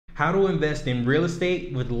How to invest in real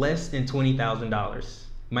estate with less than $20,000.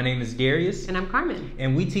 My name is Darius. And I'm Carmen.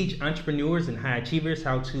 And we teach entrepreneurs and high achievers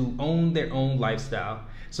how to own their own lifestyle.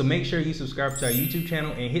 So make sure you subscribe to our YouTube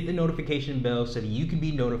channel and hit the notification bell so that you can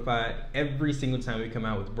be notified every single time we come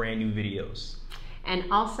out with brand new videos. And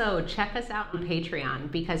also check us out on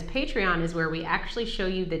Patreon, because Patreon is where we actually show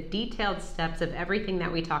you the detailed steps of everything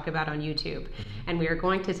that we talk about on YouTube. And we are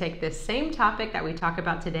going to take this same topic that we talk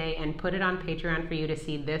about today and put it on Patreon for you to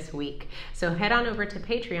see this week. So head on over to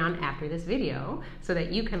Patreon after this video so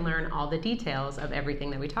that you can learn all the details of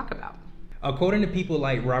everything that we talk about. According to people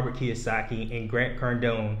like Robert Kiyosaki and Grant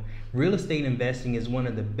Cardone, real estate investing is one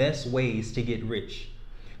of the best ways to get rich.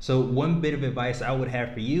 So one bit of advice I would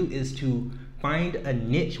have for you is to find a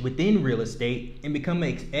niche within real estate and become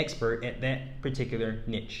an expert at that particular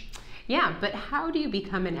niche. Yeah, but how do you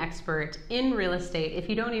become an expert in real estate if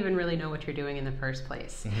you don't even really know what you're doing in the first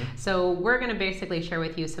place? So we're going to basically share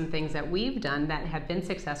with you some things that we've done that have been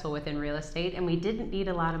successful within real estate, and we didn't need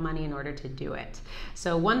a lot of money in order to do it.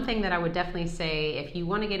 So one thing that I would definitely say, if you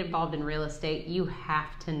want to get involved in real estate, you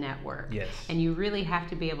have to network. Yes. And you really have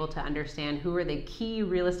to be able to understand who are the key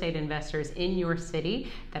real estate investors in your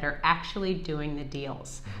city that are actually doing the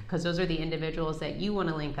deals. Because those are the individuals that you want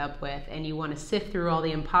to link up with, and you want to sift through all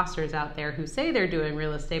the imposters out there who say they're doing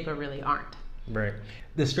real estate but really aren't. Right.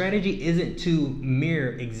 The strategy isn't to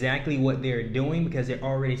mirror exactly what they're doing because they're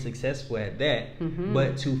already successful at that,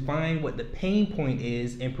 but to find what the pain point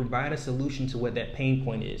is and provide a solution to what that pain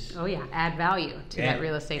point is. Oh yeah, add value to that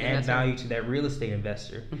real estate investor. Add value to that real estate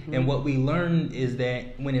investor. And what we learned is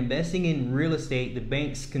that when investing in real estate, the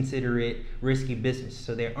banks consider it risky business,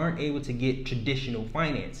 so they aren't able to get traditional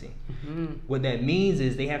financing. What that means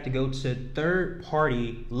is they have to go to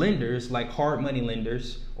third-party lenders like hard money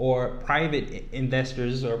lenders or private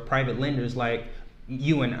investors or private lenders like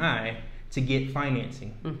you and I to get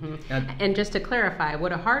financing. And just to clarify,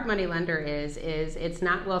 what a hard money lender is it's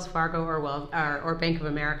not Wells Fargo or Bank of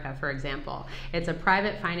America, for example. It's a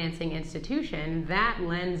private financing institution that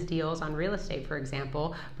lends deals on real estate, for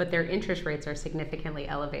example, but their interest rates are significantly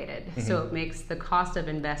elevated. So it makes the cost of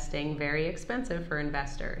investing very expensive for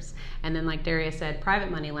investors. And then, like Darius said, private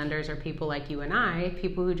money lenders are people like you and I,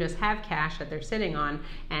 people who just have cash that they're sitting on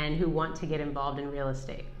and who want to get involved in real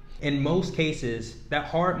estate. In most cases, that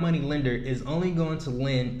hard money lender is only going to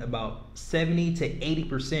lend about 70 to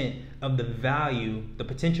 80% of the value, the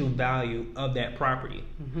potential value of that property.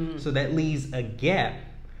 So that leaves a gap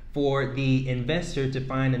for the investor to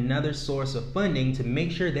find another source of funding to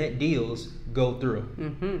make sure that deals go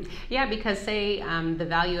through. Yeah, because say the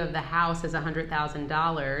value of the house is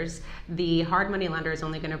 $100,000, the hard money lender is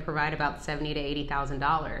only going to provide about $70,000 to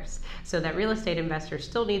 $80,000. So that real estate investor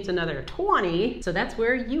still needs another 20. So that's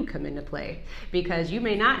where you come into play, because you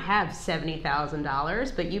may not have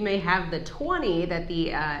 $70,000, but you may have the 20 that the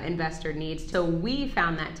investor needs. So we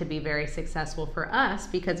found that to be very successful for us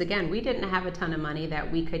because, again, we didn't have a ton of money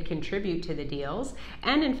that we could contribute to the deals.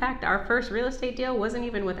 And in fact, our first real estate deal wasn't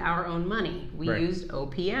even with our own money. We used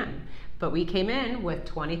OPM, but we came in with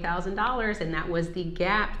 $20,000, and that was the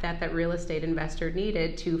gap that that real estate investor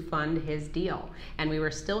needed to fund his deal. And we were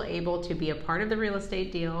still able to be a part of the real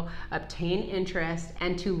estate deal, obtain interest,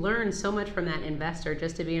 and to learn so much from that investor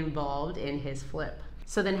just to be involved in his flip.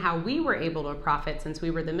 So then how we were able to profit, since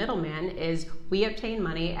we were the middleman, is we obtained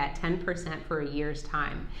money at 10% for a year's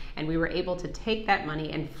time. And we were able to take that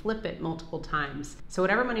money and flip it multiple times. So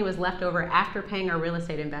whatever money was left over after paying our real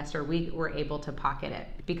estate investor, we were able to pocket it,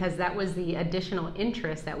 because that was the additional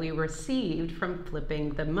interest that we received from flipping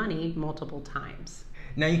the money multiple times.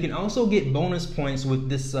 Now you can also get bonus points with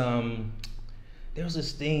this. There was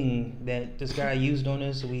this thing that this guy used on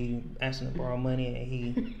us. We asked him to borrow money and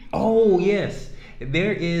he... Oh, yes.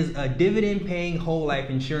 There is a dividend-paying whole life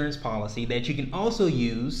insurance policy that you can also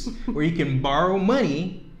use where you can borrow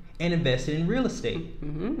money and invest it in real estate.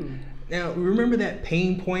 Now, remember that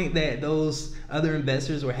pain point that those other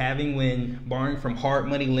investors were having when borrowing from hard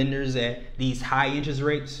money lenders at these high interest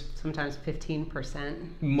rates? Sometimes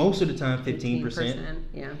 15%. Most of the time, 15%.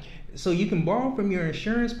 Yeah. So you can borrow from your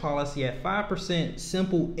insurance policy at 5%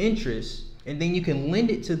 simple interest, and then you can lend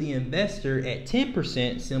it to the investor at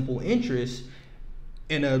 10% simple interest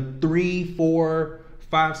in a 3, 4,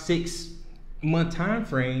 5, 6 month time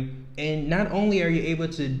frame. And not only are you able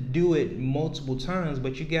to do it multiple times,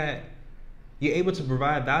 but you're able to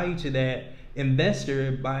provide value to that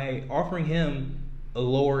investor by offering him a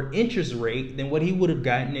lower interest rate than what he would have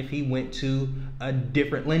gotten if he went to a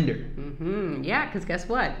different lender. Yeah, because guess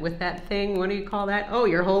what? With that thing, what do you call that? Oh,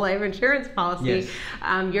 your whole life insurance policy.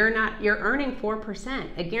 Yes. You're earning 4%,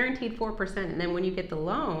 a guaranteed 4%, and then when you get the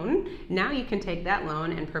loan, now you can take that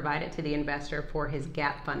loan and provide it to the investor for his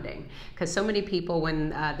gap funding. Because so many people, when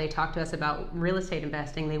they talk to us about real estate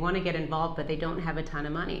investing, they want to get involved, but they don't have a ton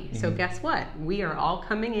of money. So guess what? We are all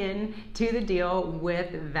coming in to the deal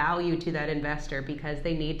with value to that investor because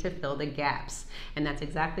they need to fill the gaps. And that's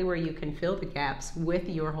exactly where you can fill the gaps with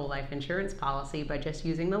your whole life insurance policy by just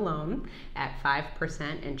using the loan at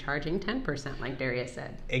 5% and charging 10%, like Darius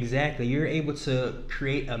said. Exactly. You're able to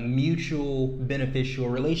create a mutual beneficial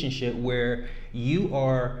relationship where you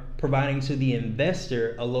are providing to the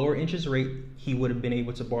investor a lower interest rate he would have been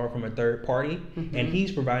able to borrow from a third party, and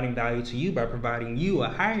he's providing value to you by providing you a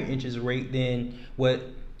higher interest rate than what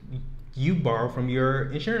you borrow from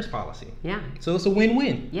your insurance policy. Yeah. So it's a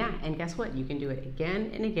win-win. Yeah, and guess what? You can do it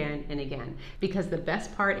again and again and again. Because the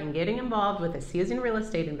best part in getting involved with a seasoned real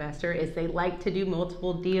estate investor is they like to do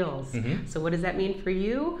multiple deals. So what does that mean for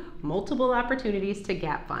you? Multiple opportunities to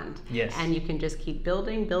gap fund. Yes. And you can just keep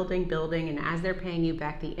building, building, building, and as they're paying you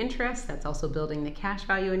back the interest, that's also building the cash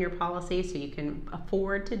value in your policy so you can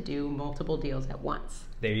afford to do multiple deals at once.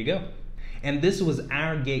 There you go. And this was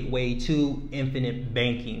our gateway to infinite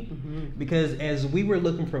banking. Because as we were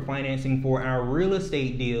looking for financing for our real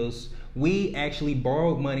estate deals, we actually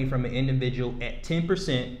borrowed money from an individual at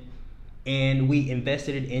 10% and we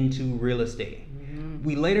invested it into real estate.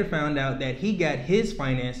 We later found out that he got his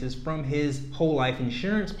finances from his whole life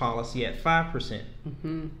insurance policy at 5%.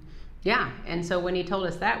 Yeah, and so when he told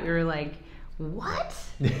us that, we were like, what?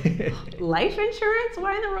 Life insurance?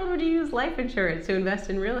 Why in the world would you use life insurance to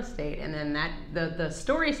invest in real estate? And then the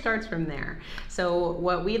story starts from there. So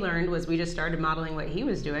what we learned was we just started modeling what he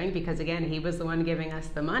was doing because again, he was the one giving us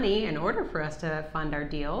the money in order for us to fund our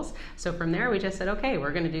deals. So from there we just said, okay,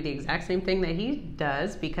 we're going to do the exact same thing that he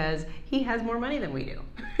does because he has more money than we do.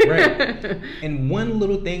 Right. And one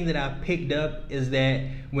little thing that I picked up is that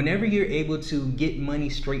whenever you're able to get money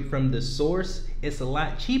straight from the source, it's a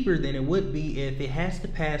lot cheaper than it would be if it has to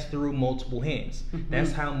pass through multiple hands.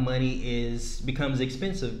 That's how money becomes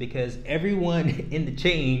expensive because everyone in the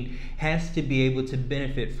chain has to be able to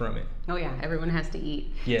benefit from it. Oh yeah, everyone has to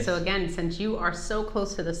eat. Yes. So again, since you are so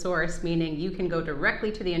close to the source, meaning you can go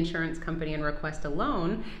directly to the insurance company and request a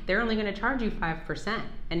loan, they're only going to charge you 5%.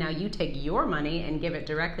 And now you take your money and give it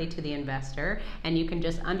directly to the investor, and you can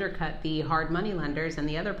just undercut the hard money lenders and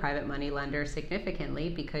the other private money lenders significantly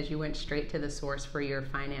because you went straight to the source for your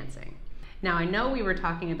financing. Now, I know we were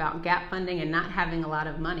talking about gap funding and not having a lot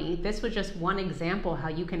of money. This was just one example how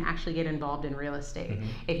you can actually get involved in real estate.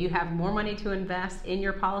 If you have more money to invest in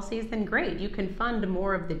your policies, then great, you can fund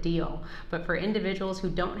more of the deal. But for individuals who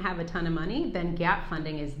don't have a ton of money, then gap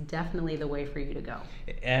funding is definitely the way for you to go.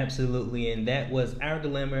 Absolutely, and that was our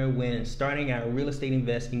dilemma when starting our real estate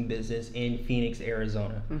investing business in Phoenix,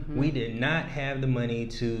 Arizona. We did not have the money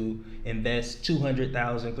to invest $200,000,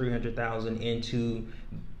 $300,000 into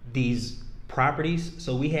these properties,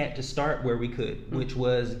 so we had to start where we could, which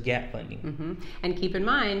was gap funding. And keep in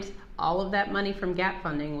mind, all of that money from gap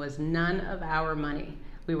funding was none of our money.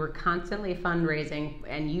 We were constantly fundraising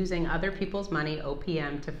and using other people's money,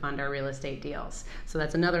 OPM, to fund our real estate deals. So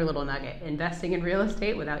that's another little nugget, investing in real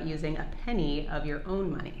estate without using a penny of your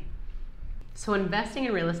own money. So investing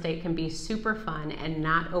in real estate can be super fun and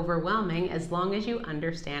not overwhelming as long as you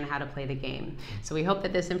understand how to play the game. So we hope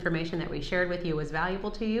that this information that we shared with you was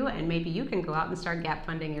valuable to you, and maybe you can go out and start gap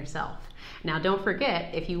funding yourself. Now don't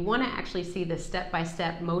forget, if you want to actually see the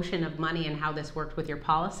step-by-step motion of money and how this worked with your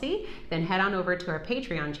policy, then head on over to our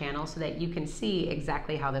Patreon channel so that you can see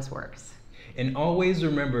exactly how this works. And always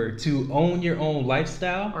remember to own your own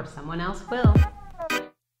lifestyle, or someone else will.